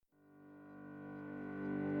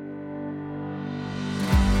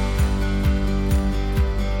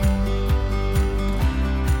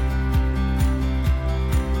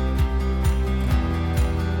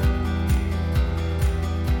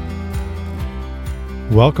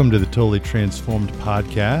Welcome to the Totally Transformed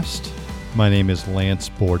podcast. My name is Lance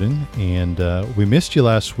Borden, and we missed you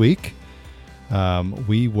last week.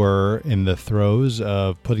 We were in the throes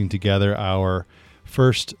of putting together our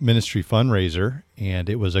first ministry fundraiser, and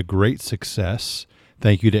it was a great success.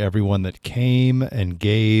 Thank you to everyone that came and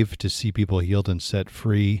gave to see people healed and set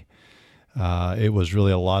free. It was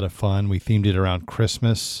really a lot of fun. We themed it around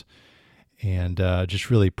Christmas, and just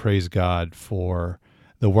really praise God for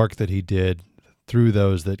the work that He did through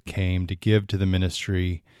those that came to give to the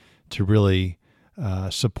ministry, to really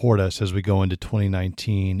support us as we go into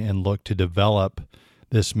 2019 and look to develop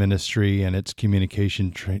this ministry and its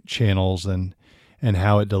communication channels and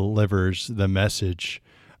how it delivers the message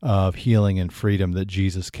of healing and freedom that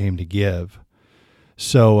Jesus came to give.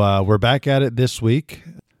 So we're back at it this week.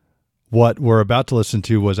 What we're about to listen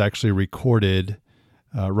to was actually recorded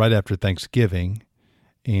right after Thanksgiving,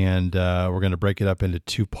 and we're going to break it up into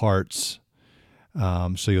two parts.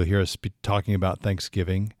 So you'll hear us talking about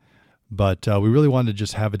Thanksgiving, but we really wanted to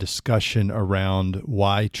just have a discussion around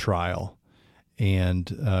why trial, and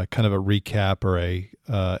kind of a recap or a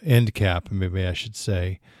end cap, maybe I should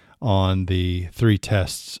say, on the 3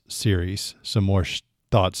 tests series. Some more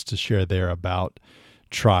thoughts to share there about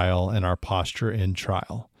trial and our posture in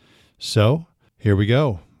trial. So here we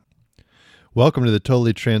go. Welcome to the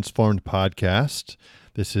Totally Transformed podcast.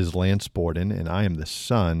 This is Lance Borden, and I am the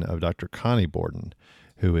son of Dr. Connie Borden,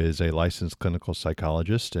 who is a licensed clinical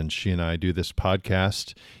psychologist, and she and I do this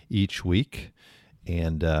podcast each week,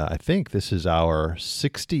 and I think this is our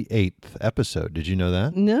 68th episode. Did you know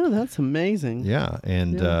that? No, that's amazing. Yeah,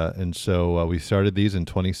 and so we started these in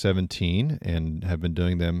 2017 and have been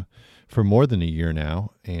doing them for more than a year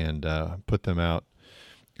now, and put them out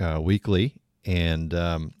weekly,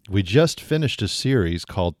 and we just finished a series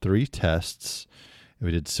called 3 Tests. We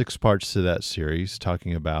did 6 parts to that series,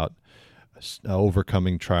 talking about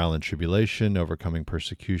overcoming trial and tribulation, overcoming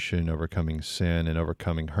persecution, overcoming sin, and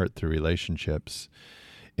overcoming hurt through relationships.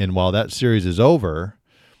 And while that series is over,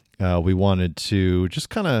 we wanted to just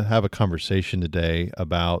kind of have a conversation today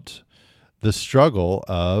about the struggle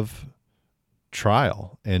of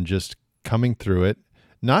trial and just coming through it,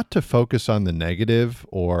 not to focus on the negative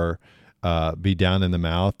or be down in the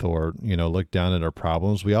mouth or, look down at our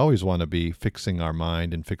problems. We always want to be fixing our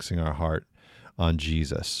mind and fixing our heart on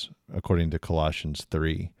Jesus, according to Colossians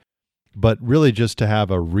 3. But really just to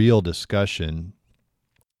have a real discussion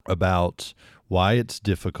about why it's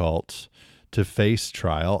difficult to face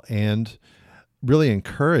trial, and really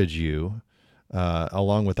encourage you,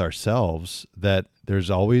 along with ourselves, that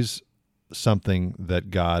there's always something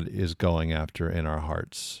that God is going after in our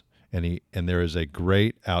hearts. And there is a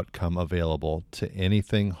great outcome available to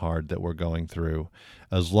anything hard that we're going through,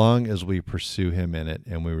 as long as we pursue Him in it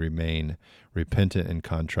and we remain repentant and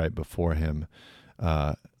contrite before Him,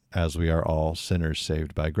 as we are all sinners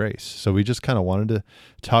saved by grace. So we just kind of wanted to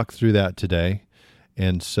talk through that today.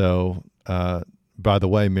 And so, by the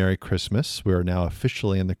way, Merry Christmas. We are now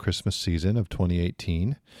officially in the Christmas season of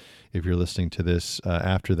 2018. If you're listening to this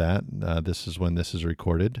after that, this is when this is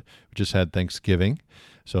recorded. We just had Thanksgiving.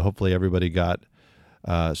 So hopefully everybody got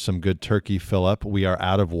some good turkey fill up. We are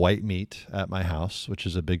out of white meat at my house, which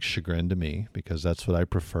is a big chagrin to me because that's what I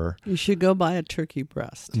prefer. You should go buy a turkey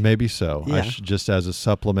breast. Maybe so. Yeah. I should, just as a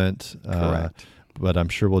supplement. Correct. But I'm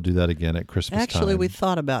sure we'll do that again at Christmas time. Actually, we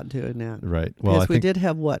thought about doing that. Right. Well, because we did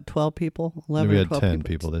have, 12 people? 11 we or had 12 10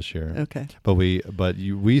 people this year. Okay. But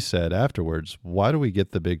we said afterwards, why do we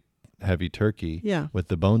get the big heavy turkey with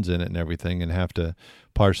the bones in it and everything and have to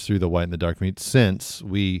parse through the white and the dark meat, since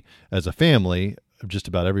we, as a family, just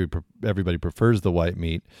about everybody prefers the white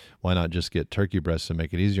meat? Why not just get turkey breasts and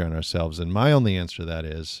make it easier on ourselves? And my only answer to that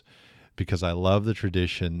is because I love the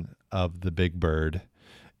tradition of the big bird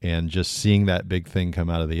and just seeing that big thing come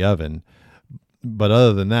out of the oven. But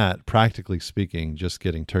other than that, practically speaking, just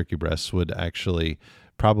getting turkey breasts would actually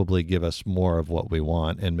probably give us more of what we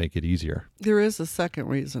want and make it easier. There is a second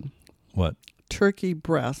reason. What? Turkey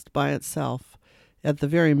breast by itself, at the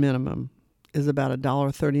very minimum, is about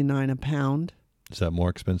 $1.39 a pound. Is that more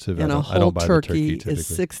expensive? And I don't buy the turkey typically. is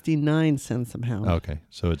 69 cents a pound. Okay,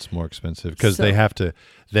 so it's more expensive because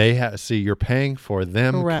see, you're paying for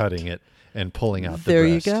them cutting it and pulling out the breast. There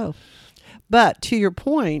you go. But to your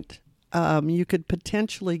point, you could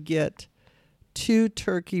potentially get 2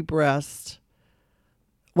 turkey breasts.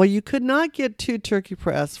 Well, you could not get 2 turkey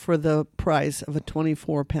breasts for the price of a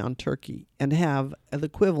 24-pound turkey and have the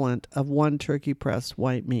equivalent of 1 turkey breast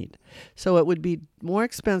white meat. So it would be more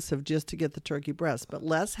expensive just to get the turkey breast, but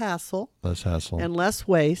less hassle. Less hassle. And less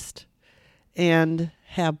waste, and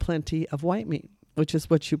have plenty of white meat. which is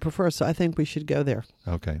what you prefer. So I think we should go there.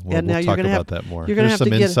 Okay. And now We'll you're talk gonna about that more. you're gonna There's have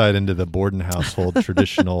some to get- insight into the Borden household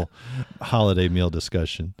traditional holiday meal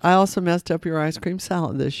discussion. I also messed up your ice cream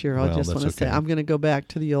salad this year. I Well, just that's want to say okay. I'm going to go back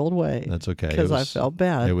to the old way. That's okay. Because I felt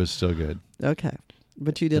bad. It was still good. Okay.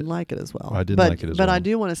 But you didn't like it as well. I didn't but, like it as But well. I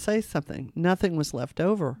do want to say something. Nothing was left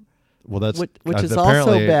over. Well, that's Which is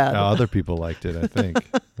apparently also bad. how other people liked it, I think.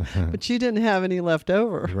 But you didn't have any left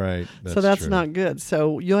over. Right. So that's true. not good.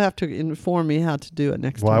 So you'll have to inform me how to do it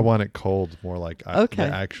next Well, I time. want it cold, more like Okay.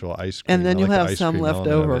 the actual ice cream. And then I you'll like the have ice some cream left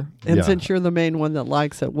element of over. it. And Yeah. since you're the main one that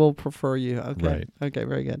likes it, we'll prefer you. Okay. Right. Okay,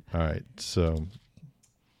 very good. All right. So,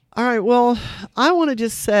 All right. Well, I want to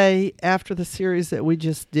just say after the series that we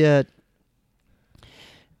just did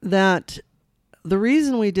that the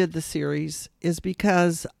reason we did the series is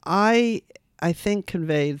because I think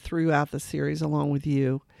conveyed throughout the series along with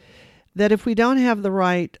you that if we don't have the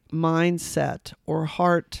right mindset or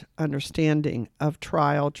heart understanding of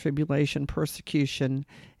trial, tribulation, persecution,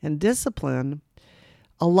 and discipline,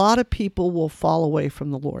 a lot of people will fall away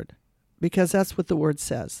from the Lord. Because that's what the word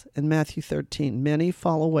says in Matthew 13. Many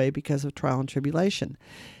fall away because of trial and tribulation.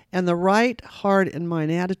 And the right heart and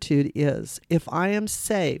mind attitude is, if I am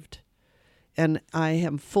saved and I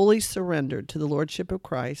am fully surrendered to the Lordship of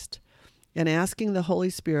Christ and asking the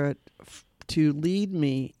Holy Spirit to lead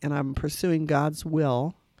me and I'm pursuing God's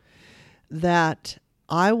will, that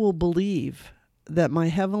I will believe that my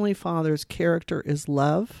Heavenly Father's character is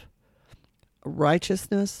love,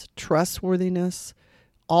 righteousness, trustworthiness,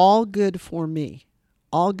 all good for me.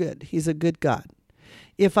 All good. He's a good God.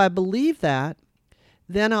 If I believe that,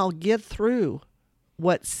 then I'll get through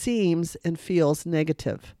what seems and feels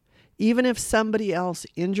negative. Even if somebody else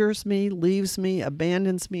injures me, leaves me,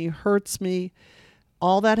 abandons me, hurts me,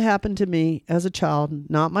 all that happened to me as a child,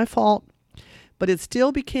 not my fault, but it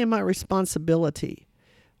still became my responsibility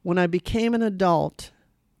when I became an adult,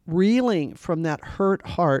 reeling from that hurt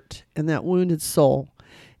heart and that wounded soul,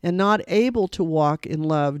 and not able to walk in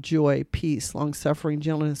love, joy, peace, long-suffering,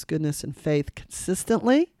 gentleness, goodness, and faith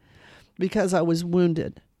consistently because I was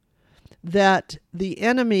wounded. That the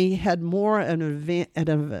enemy had more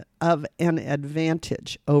of an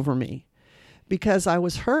advantage over me because I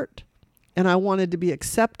was hurt and I wanted to be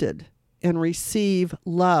accepted and receive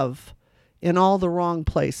love in all the wrong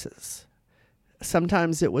places.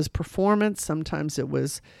 Sometimes it was performance, sometimes it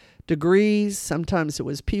was degrees, sometimes it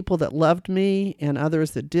was people that loved me and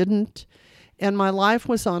others that didn't. And my life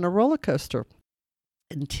was on a roller coaster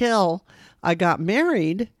until I got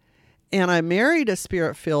married. And I married a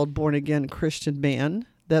Spirit-filled, born-again Christian man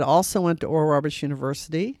that also went to Oral Roberts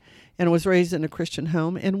University and was raised in a Christian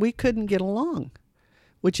home, and we couldn't get along,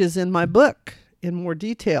 which is in my book in more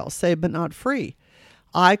detail, Saved But Not Free.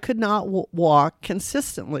 I could not walk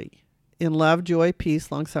consistently in love, joy,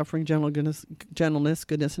 peace, long-suffering, gentleness,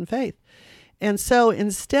 goodness, and faith. And so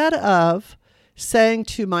instead of saying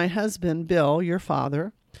to my husband, Bill, your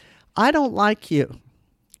father, I don't like you,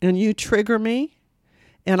 and you trigger me,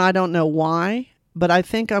 and I don't know why, but I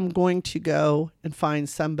think I'm going to go and find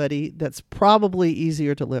somebody that's probably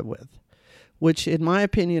easier to live with, which in my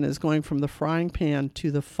opinion is going from the frying pan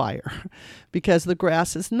to the fire because the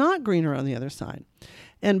grass is not greener on the other side.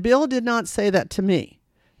 And Bill did not say that to me,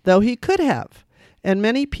 though he could have. And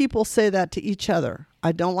many people say that to each other.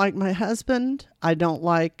 I don't like my husband. I don't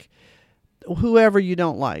like whoever you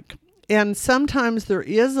don't like. And sometimes there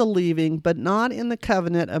is a leaving, but not in the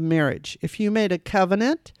covenant of marriage. If you made a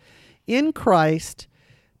covenant in Christ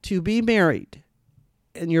to be married,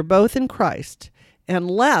 and you're both in Christ,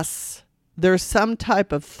 unless there's some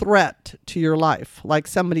type of threat to your life, like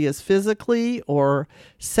somebody is physically or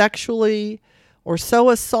sexually or so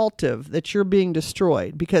assaultive that you're being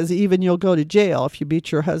destroyed, because even you'll go to jail if you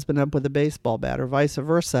beat your husband up with a baseball bat or vice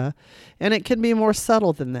versa, and it can be more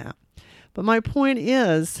subtle than that. But my point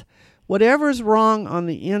is, whatever's wrong on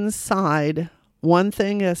the inside, one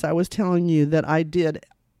thing, as I was telling you, that I did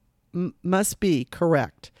must be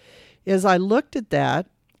correct, is I looked at that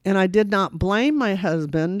and I did not blame my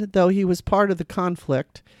husband, though he was part of the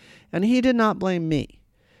conflict, and he did not blame me.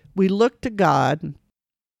 We looked to God.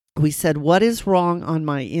 We said, what is wrong on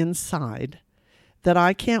my inside that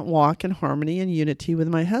I can't walk in harmony and unity with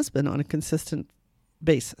my husband on a consistent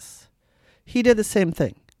basis? He did the same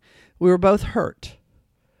thing. We were both hurt.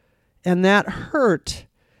 And that hurt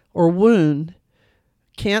or wound,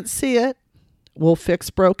 can't see it. We'll fix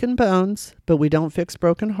broken bones, but we don't fix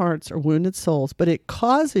broken hearts or wounded souls. But it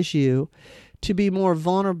causes you to be more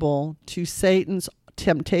vulnerable to Satan's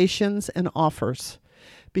temptations and offers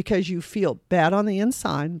because you feel bad on the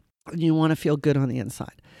inside and you want to feel good on the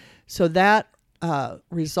inside. So that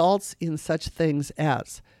results in such things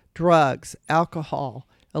as drugs, alcohol,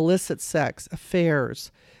 illicit sex,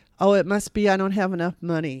 affairs. Oh, it must be I don't have enough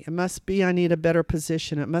money. It must be I need a better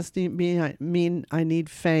position. It must mean I need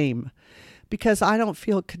fame because I don't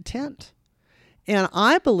feel content. And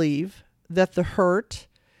I believe that the hurt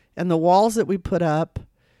and the walls that we put up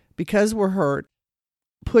because we're hurt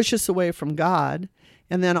push us away from God.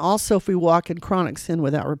 And then also if we walk in chronic sin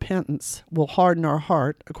without repentance, we'll harden our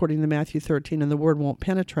heart, according to Matthew 13, and the word won't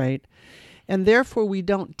penetrate. And therefore we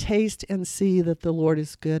don't taste and see that the Lord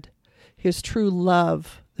is good. His true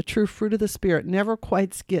love, the true fruit of the Spirit, never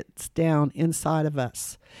quite gets down inside of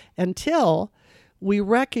us until we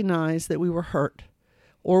recognize that we were hurt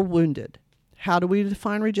or wounded. How do we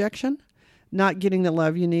define rejection? Not getting the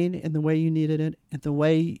love you need in the way you needed it, in the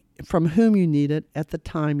way from whom you need it, at the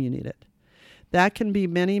time you need it. That can be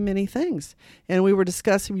many, many things. And we were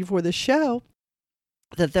discussing before the show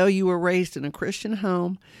that though you were raised in a Christian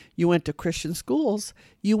home, you went to Christian schools,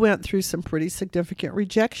 you went through some pretty significant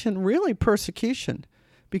rejection, really persecution,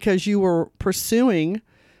 because you were pursuing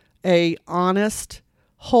a honest,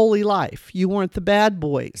 holy life. You weren't the bad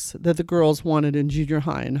boys that the girls wanted in junior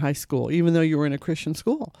high and high school, even though you were in a Christian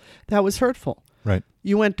school. That was hurtful. Right.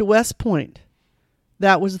 You went to West Point.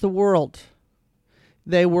 That was the world.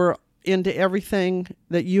 They were into everything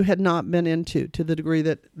that you had not been into to the degree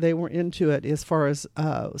that they were into it as far as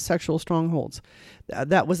sexual strongholds.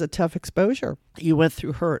 That was a tough exposure. You went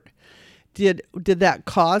through hurt. Did that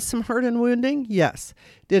cause some hurt and wounding? Yes.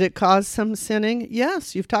 Did it cause some sinning?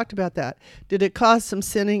 Yes. You've talked about that. Did it cause some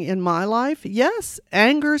sinning in my life? Yes.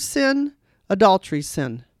 Anger, sin, adultery,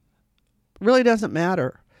 sin. Really doesn't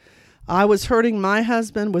matter. I was hurting my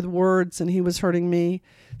husband with words and he was hurting me.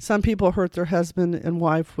 Some people hurt their husband and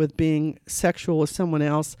wife with being sexual with someone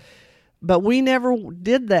else. But we never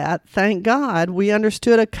did that, thank God. We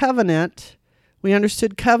understood a covenant. We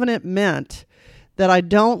understood covenant meant that I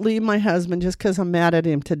don't leave my husband just because I'm mad at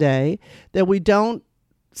him today, that we don't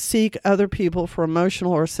seek other people for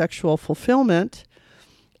emotional or sexual fulfillment.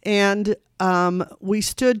 And we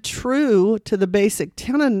stood true to the basic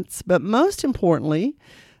tenets, but most importantly,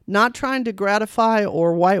 not trying to gratify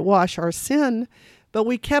or whitewash our sin, but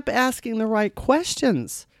we kept asking the right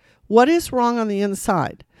questions. What is wrong on the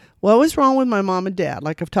inside? What was wrong with my mom and dad?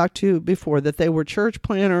 Like I've talked to you before, that they were church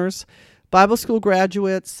planners, Bible school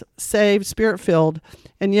graduates, saved, spirit-filled,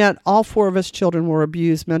 and yet all four of us children were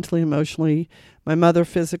abused mentally, emotionally, my mother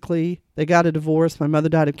physically. They got a divorce. My mother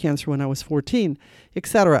died of cancer when I was 14,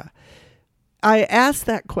 etc. I asked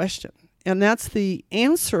that question, and that's the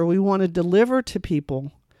answer we want to deliver to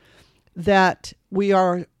people, that we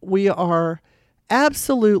are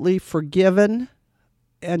absolutely forgiven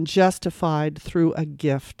and justified through a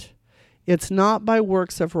gift. It's not by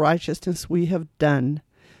works of righteousness we have done,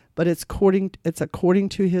 but it's according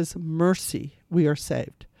to his mercy we are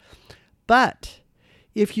saved. But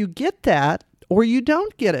if you get that or you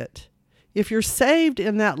don't get it, if you're saved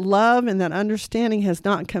and that love and that understanding has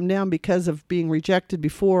not come down because of being rejected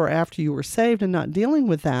before or after you were saved and not dealing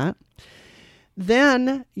with that,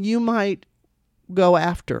 then you might go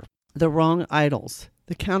after the wrong idols,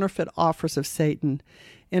 the counterfeit offers of Satan.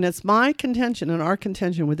 And it's my contention and our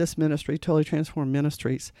contention with this ministry, Totally Transformed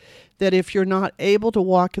Ministries, that if you're not able to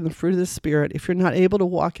walk in the fruit of the Spirit, if you're not able to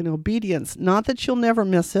walk in obedience, not that you'll never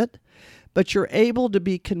miss it, but you're able to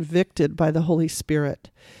be convicted by the Holy Spirit.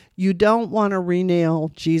 You don't want to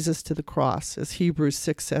renail Jesus to the cross, as Hebrews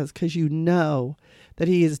 6 says, because you know that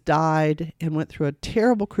he has died and went through a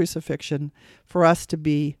terrible crucifixion for us to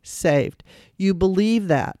be saved. You believe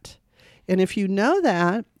that. And if you know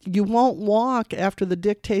that, you won't walk after the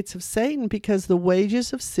dictates of Satan, because the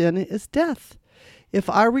wages of sin is death. If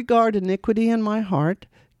I regard iniquity in my heart,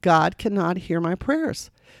 God cannot hear my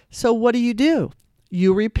prayers. So what do?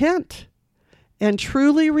 You repent. And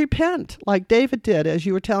truly repent, like David did, as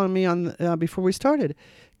you were telling me on before we started.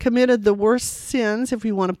 Committed the worst sins, if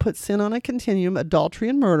we want to put sin on a continuum, adultery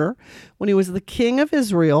and murder, when he was the king of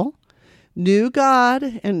Israel, knew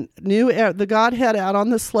God and knew the Godhead out on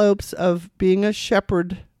the slopes of being a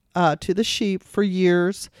shepherd to the sheep for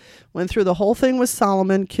years, went through the whole thing with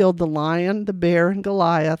Solomon, killed the lion, the bear, and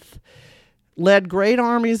Goliath, led great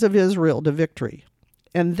armies of Israel to victory,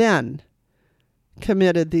 and then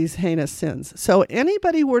committed these heinous sins. So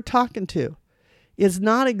anybody we're talking to is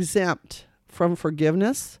not exempt from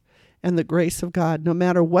forgiveness and the grace of God, no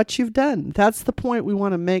matter what you've done. That's the point we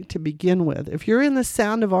want to make to begin with. If you're in the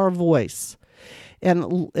sound of our voice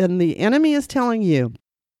and the enemy is telling you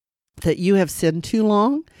that you have sinned too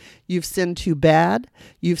long, you've sinned too bad,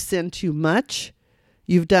 you've sinned too much,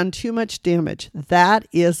 you've done too much damage, that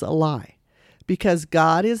is a lie. because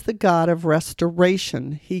God is the God of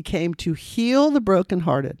restoration. He came to heal the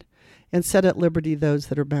brokenhearted and set at liberty those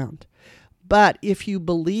that are bound. But if you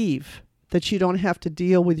believe that you don't have to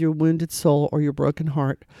deal with your wounded soul or your broken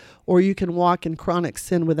heart, or you can walk in chronic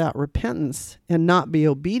sin without repentance and not be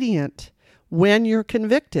obedient when you're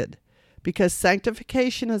convicted, because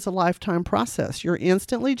sanctification is a lifetime process. You're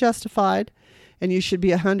instantly justified and you should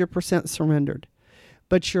be 100% surrendered.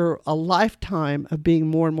 But you're a lifetime of being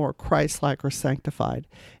more and more Christ-like or sanctified.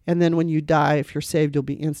 And then when you die, if you're saved, you'll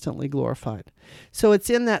be instantly glorified. So it's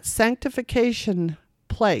in that sanctification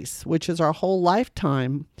place, which is our whole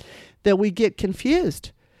lifetime, that we get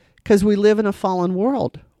confused because we live in a fallen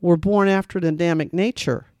world. We're born after an Adamic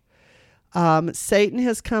nature. Satan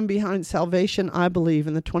has come behind salvation, I believe,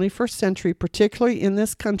 in the 21st century, particularly in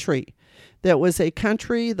this country. That was a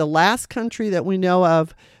country, the last country that we know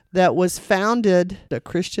of, that was founded, a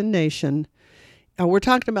Christian nation. And we're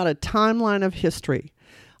talking about a timeline of history.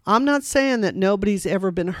 I'm not saying that nobody's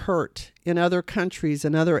ever been hurt in other countries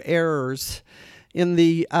and other errors in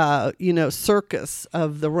the circus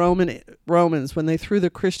of the Romans when they threw the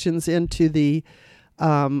Christians into the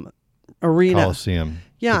arena. Colosseum.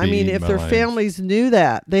 Yeah, I mean, if their families knew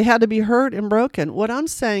that, they had to be hurt and broken. What I'm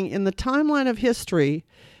saying, in the timeline of history,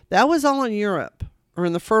 that was all in Europe or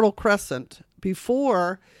in the Fertile Crescent.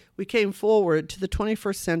 Before we came forward to the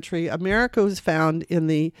 21st century, America was found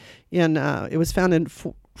it was found in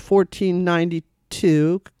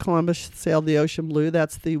 1492. Columbus sailed the ocean blue.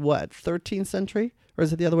 That's the 13th century? Or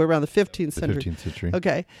is it the other way around, the 15th century? 15th century.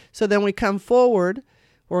 Okay. So then we come forward,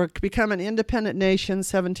 or become an independent nation,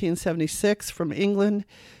 1776 from England.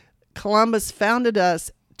 Columbus founded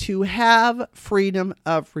us to have freedom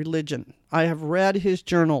of religion. I have read his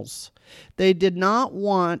journals. They did not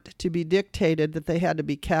want to be dictated that they had to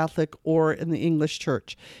be Catholic or in the English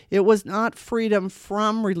church. It was not freedom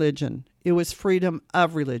from religion. It was freedom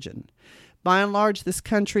of religion. By and large, this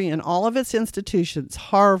country and all of its institutions,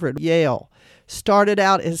 Harvard, Yale, started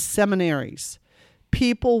out as seminaries.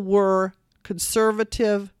 People were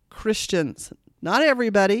conservative Christians. Not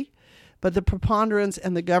everybody, but the preponderance,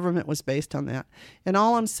 and the government was based on that. And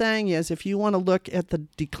all I'm saying is, if you want to look at the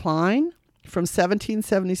decline from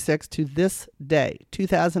 1776 to this day,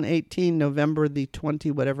 2018, November the 20,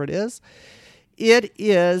 whatever it is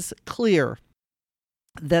clear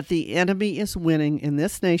that the enemy is winning in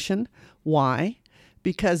this nation. Why?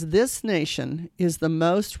 Because this nation is the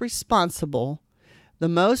most responsible, the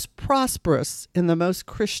most prosperous, and the most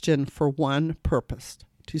Christian for one purpose: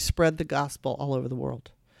 to spread the gospel all over the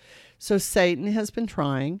world. So Satan has been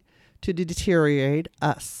trying to deteriorate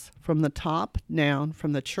us from the top down,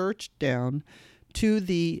 from the church down to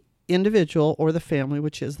the individual or the family,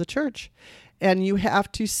 which is the church. And you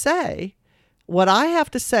have to say what I have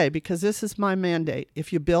to say, because this is my mandate.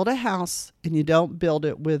 If you build a house and you don't build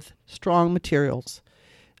it with strong materials,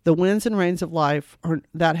 the winds and rains of life,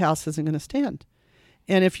 that house isn't going to stand.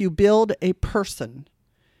 And if you build a person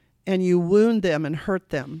and you wound them and hurt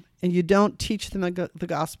them, and you don't teach them the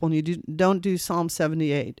gospel, and you don't do Psalm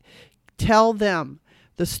 78, tell them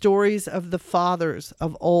the stories of the fathers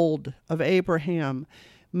of old, of Abraham,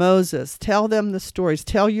 Moses. Tell them the stories.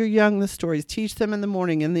 Tell your young the stories. Teach them in the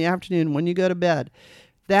morning, in the afternoon, when you go to bed.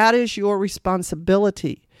 That is your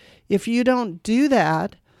responsibility. If you don't do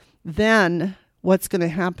that, then what's going to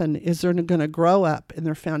happen is they're going to grow up and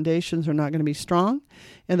their foundations are not going to be strong,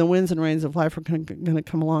 and the winds and rains of life are going to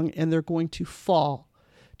come along, and they're going to fall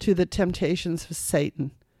to the temptations of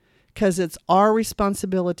Satan. Because it's our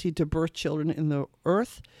responsibility to birth children in the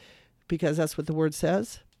earth, because that's what the word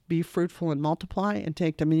says. Be fruitful and multiply and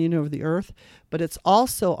take dominion over the earth. But it's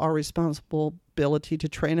also our responsibility to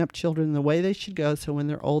train up children in the way they should go, so when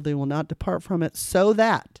they're old they will not depart from it, so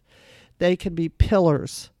that they can be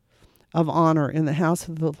pillars of honor in the house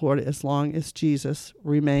of the Lord as long as Jesus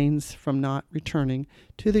remains from not returning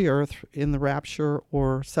to the earth in the rapture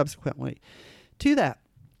or subsequently to that.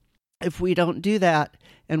 If we don't do that,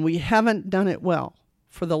 and we haven't done it well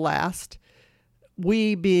for the last,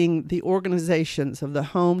 we being the organizations of the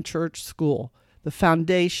home, church, school, the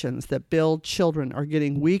foundations that build children are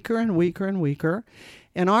getting weaker and weaker and weaker.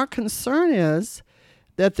 And our concern is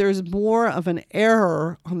that there's more of an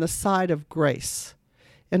error on the side of grace.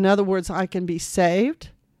 In other words, I can be saved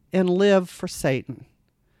and live for Satan.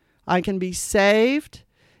 I can be saved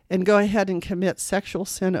and go ahead and commit sexual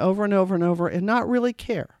sin over and over and over and not really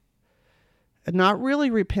care. And not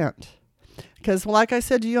really repent. Because like I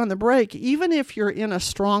said to you on the break, even if you're in a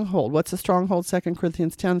stronghold, what's a stronghold? 2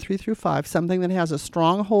 Corinthians 10, 3-5, something that has a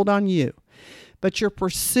stronghold on you, but you're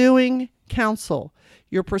pursuing counsel,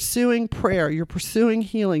 you're pursuing prayer, you're pursuing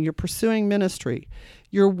healing, you're pursuing ministry,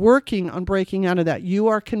 you're working on breaking out of that, you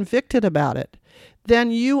are convicted about it,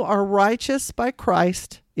 then you are righteous by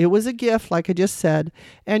Christ. It was a gift, like I just said,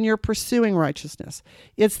 and you're pursuing righteousness.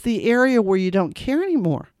 It's the area where you don't care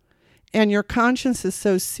anymore, and your conscience is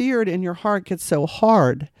so seared and your heart gets so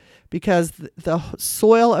hard because the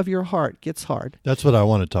soil of your heart gets hard. That's what I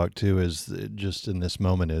want to talk to is just in this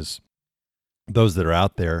moment is those that are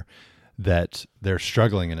out there that they're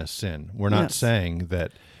struggling in a sin. We're not saying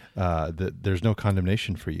that that there's no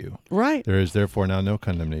condemnation for you. Right. There is therefore now no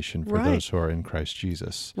condemnation for Right. those who are in Christ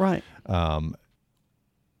Jesus. Right.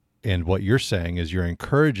 And what you're saying is you're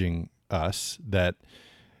encouraging us that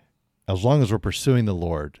as long as we're pursuing the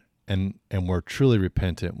Lord and we're truly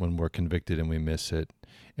repentant when we're convicted and we miss it,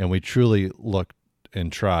 and we truly look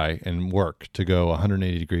and try and work to go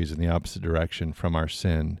 180 degrees in the opposite direction from our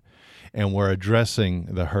sin, and we're addressing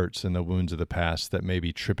the hurts and the wounds of the past that may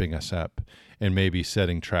be tripping us up and maybe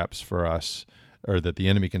setting traps for us, or that the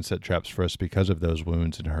enemy can set traps for us because of those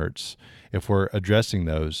wounds and hurts. If we're addressing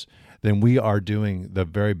those, then we are doing the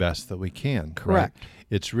very best that we can. Correct. Right?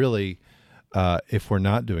 It's really, if we're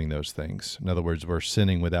not doing those things, in other words, we're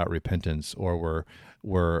sinning without repentance, or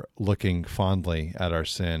we're looking fondly at our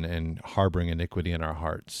sin and harboring iniquity in our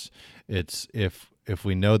hearts. It's if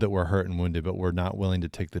we know that we're hurt and wounded, but we're not willing to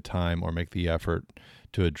take the time or make the effort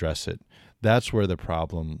to address it, that's where the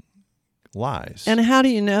problem lies. And how do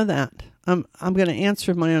you know that? I'm going to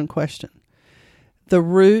answer my own question. The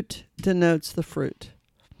root denotes the fruit.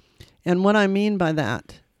 And what I mean by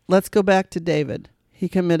that, let's go back to David. He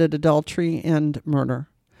committed adultery and murder.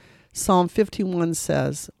 Psalm 51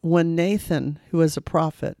 says, when Nathan, who was a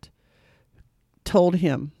prophet, told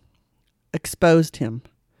him, exposed him,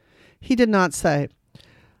 he did not say,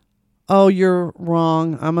 oh, you're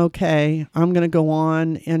wrong, I'm okay, I'm going to go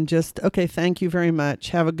on and just, okay, thank you very much,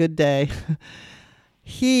 have a good day.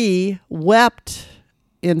 He wept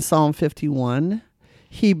in Psalm 51.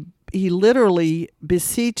 He literally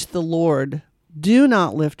beseeched the Lord, do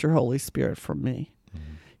not lift your Holy Spirit from me.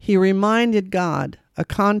 Mm-hmm. He reminded God, a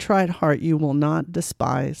contrite heart you will not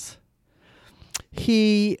despise.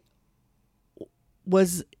 He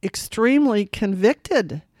was extremely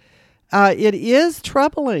convicted. It is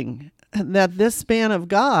troubling that this man of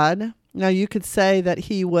God, now you could say that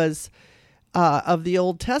he was of the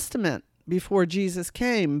Old Testament before Jesus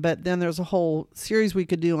came, but then there's a whole series we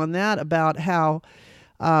could do on that about how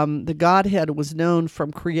the Godhead was known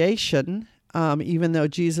from creation, even though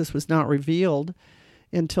Jesus was not revealed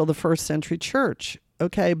until the first century church.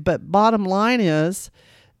 Okay, but bottom line is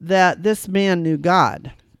that this man knew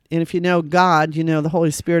God. And if you know God, you know the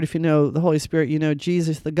Holy Spirit. If you know the Holy Spirit, you know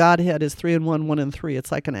Jesus. The Godhead is 3 in 1, 1 in 3.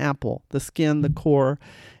 It's like an apple, the skin, the core,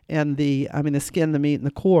 and the skin, the meat, and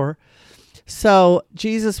the core. So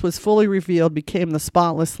Jesus was fully revealed, became the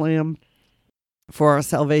spotless lamb for our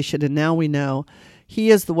salvation. And now we know he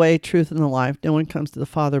is the way, truth, and the life. No one comes to the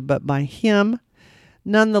Father but by him.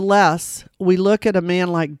 Nonetheless, we look at a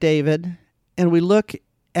man like David, and we look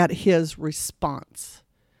at his response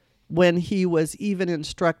when he was even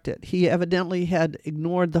instructed. He evidently had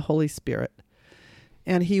ignored the Holy Spirit.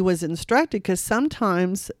 And he was instructed because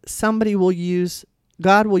sometimes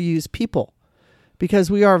God will use people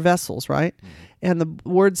because we are vessels, right? Mm-hmm. And the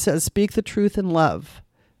word says, speak the truth in love,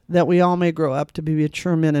 that we all may grow up to be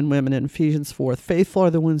mature men and women in Ephesians 4. Faithful are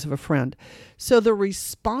the wounds of a friend. So the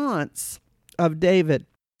response of David,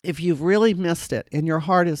 if you've really missed it and your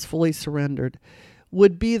heart is fully surrendered,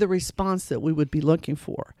 would be the response that we would be looking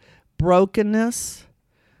for. Brokenness,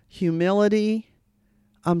 humility.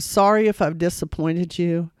 I'm sorry if I've disappointed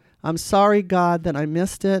you. I'm sorry, God, that I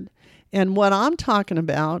missed it. And what I'm talking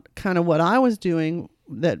about, kind of what I was doing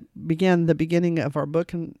that began the beginning of our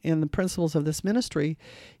book and the principles of this ministry,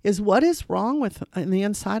 is what is wrong in the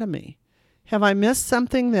inside of me? Have I missed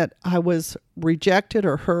something that I was rejected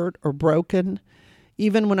or hurt or broken,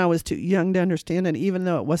 even when I was too young to understand it, even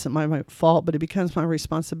though it wasn't my fault, but it becomes my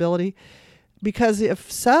responsibility? Because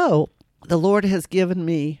if so, the Lord has given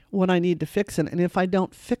me what I need to fix it. And if I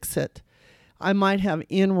don't fix it, I might have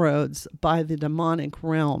inroads by the demonic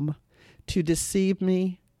realm to deceive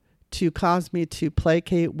me, to cause me to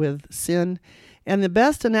placate with sin. And the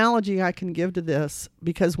best analogy I can give to this,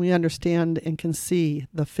 because we understand and can see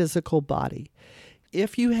the physical body,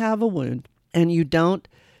 if you have a wound and you don't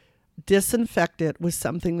disinfect it with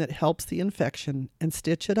something that helps the infection and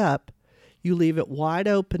stitch it up, you leave it wide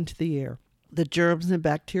open to the air. The germs and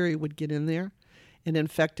bacteria would get in there and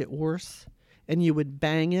infect it worse, and you would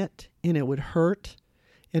bang it, and it would hurt,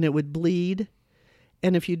 and it would bleed.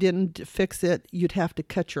 And if you didn't fix it, you'd have to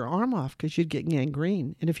cut your arm off because you'd get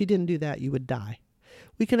gangrene. And if you didn't do that, you would die.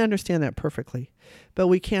 We can understand that perfectly. But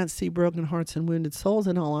we can't see broken hearts and wounded souls.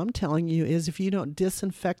 And all I'm telling you is if you don't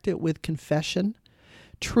disinfect it with confession,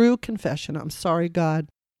 true confession, I'm sorry, God,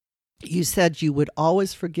 you said you would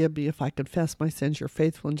always forgive me if I confess my sins. You're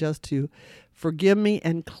faithful and just to forgive me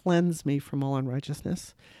and cleanse me from all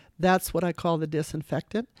unrighteousness. That's what I call the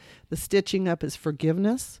disinfectant. The stitching up is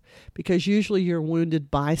forgiveness, because usually you're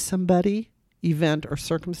wounded by somebody, event, or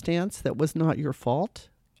circumstance that was not your fault,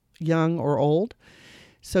 young or old.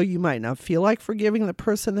 So you might not feel like forgiving the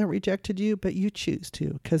person that rejected you, but you choose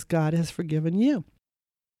to because God has forgiven you.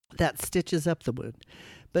 That stitches up the wound.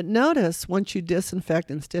 But notice, once you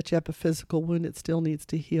disinfect and stitch up a physical wound, it still needs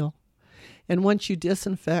to heal. And once you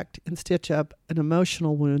disinfect and stitch up an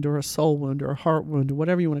emotional wound or a soul wound or a heart wound or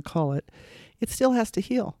whatever you want to call it, it still has to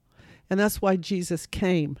heal. And that's why Jesus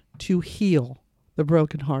came, to heal the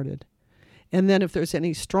brokenhearted. And then if there's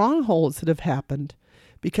any strongholds that have happened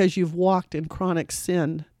because you've walked in chronic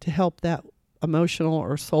sin, to help that emotional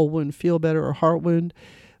or soul wound feel better, or heart wound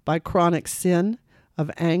by chronic sin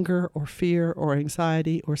of anger or fear or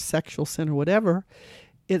anxiety or sexual sin or whatever,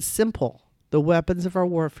 it's simple. The weapons of our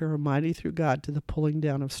warfare are mighty through God to the pulling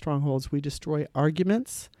down of strongholds. We destroy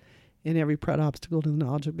arguments in every proud obstacle to the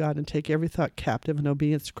knowledge of God, and take every thought captive in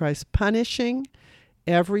obedience to Christ, punishing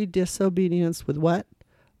every disobedience with what?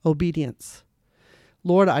 Obedience.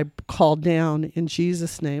 Lord, I call down in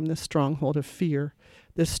Jesus' name this stronghold of fear,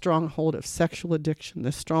 this stronghold of sexual addiction,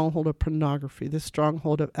 this stronghold of pornography, this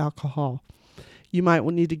stronghold of alcohol. You might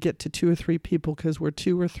need to get to 2 or 3 people, because where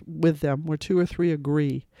two or with them, where 2 or 3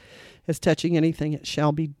 agree, as touching anything, it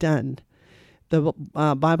shall be done. The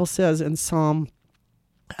Bible says in Psalm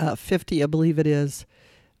 50, I believe it is,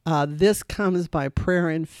 this comes by prayer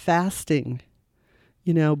and fasting,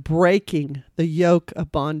 breaking the yoke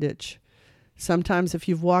of bondage. Sometimes if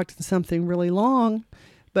you've walked in something really long,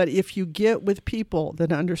 but if you get with people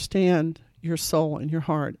that understand your soul and your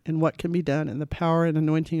heart and what can be done and the power and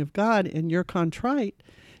anointing of God, and you're contrite,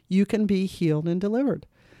 you can be healed and delivered.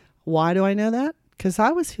 Why do I know that? Because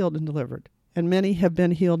I was healed and delivered, and many have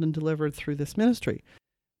been healed and delivered through this ministry.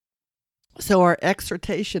 So our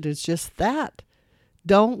exhortation is just that.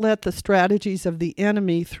 Don't let the strategies of the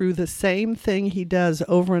enemy, through the same thing he does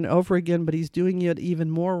over and over again, but he's doing it even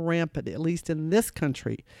more rampant, at least in this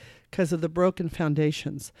country, because of the broken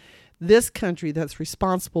foundations. This country that's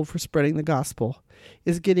responsible for spreading the gospel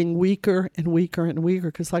is getting weaker and weaker and weaker,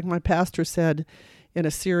 because like my pastor said in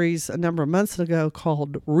a series a number of months ago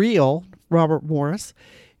called Real, Robert Morris,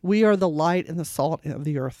 we are the light and the salt of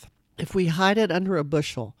the earth. If we hide it under a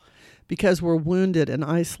bushel because we're wounded and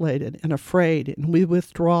isolated and afraid, and we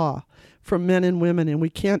withdraw from men and women, and we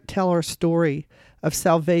can't tell our story of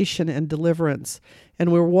salvation and deliverance,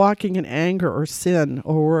 and we're walking in anger or sin,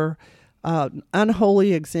 or we're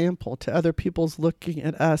unholy example to other people's looking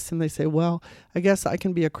at us, and they say, well, I guess I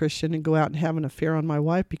can be a Christian and go out and have an affair on my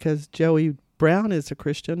wife because Joey Brown is a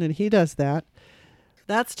Christian and he does that.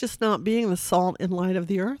 That's just not being the salt and light of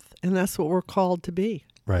the earth, and that's what we're called to be.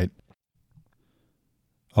 Right.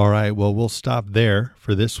 All right, well, we'll stop there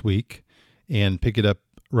for this week and pick it up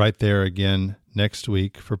right there again next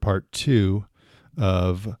week for part 2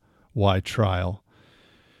 of Why Trial.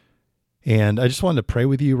 And I just wanted to pray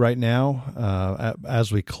with you right now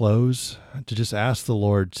as we close, to just ask the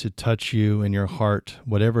Lord to touch you in your heart,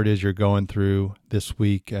 whatever it is you're going through this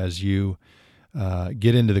week as you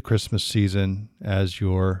get into the Christmas season, as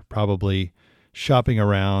you're probably shopping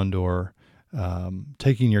around or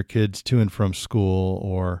taking your kids to and from school,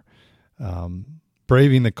 or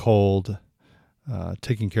braving the cold,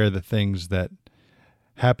 taking care of the things that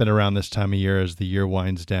happen around this time of year as the year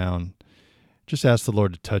winds down. Just ask the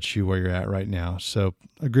Lord to touch you where you're at right now. So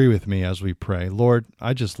agree with me as we pray. Lord,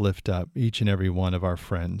 I just lift up each and every one of our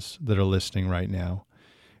friends that are listening right now.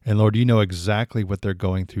 And Lord, you know exactly what they're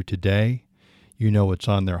going through today. You know what's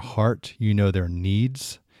on their heart. You know their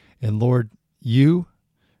needs. And Lord, you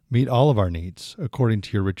meet all of our needs according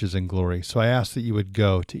to your riches and glory. So I ask that you would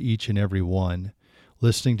go to each and every one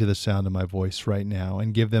listening to the sound of my voice right now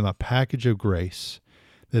and give them a package of grace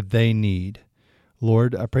that they need.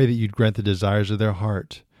 Lord, I pray that you'd grant the desires of their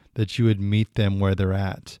heart, that you would meet them where they're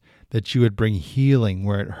at, that you would bring healing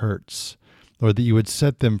where it hurts, Lord, that you would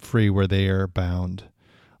set them free where they are bound.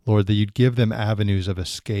 Lord, that you'd give them avenues of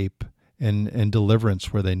escape and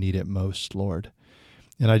deliverance where they need it most, Lord.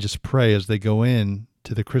 And I just pray as they go in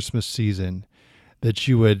to the Christmas season, that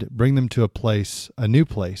you would bring them to a new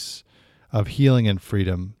place of healing and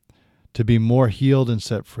freedom, to be more healed and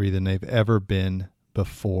set free than they've ever been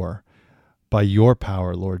before. By your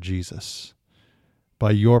power, Lord Jesus,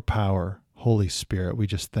 by your power, Holy Spirit, we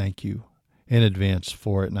just thank you in advance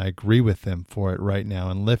for it, and I agree with them for it right now,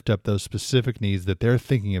 and lift up those specific needs that they're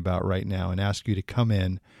thinking about right now, and ask you to come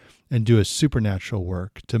in and do a supernatural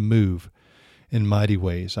work to move in mighty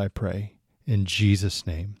ways, I pray. In Jesus'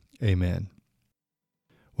 name, amen.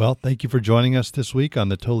 Well, thank you for joining us this week on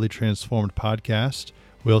the Totally Transformed podcast.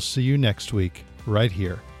 We'll see you next week right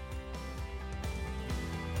here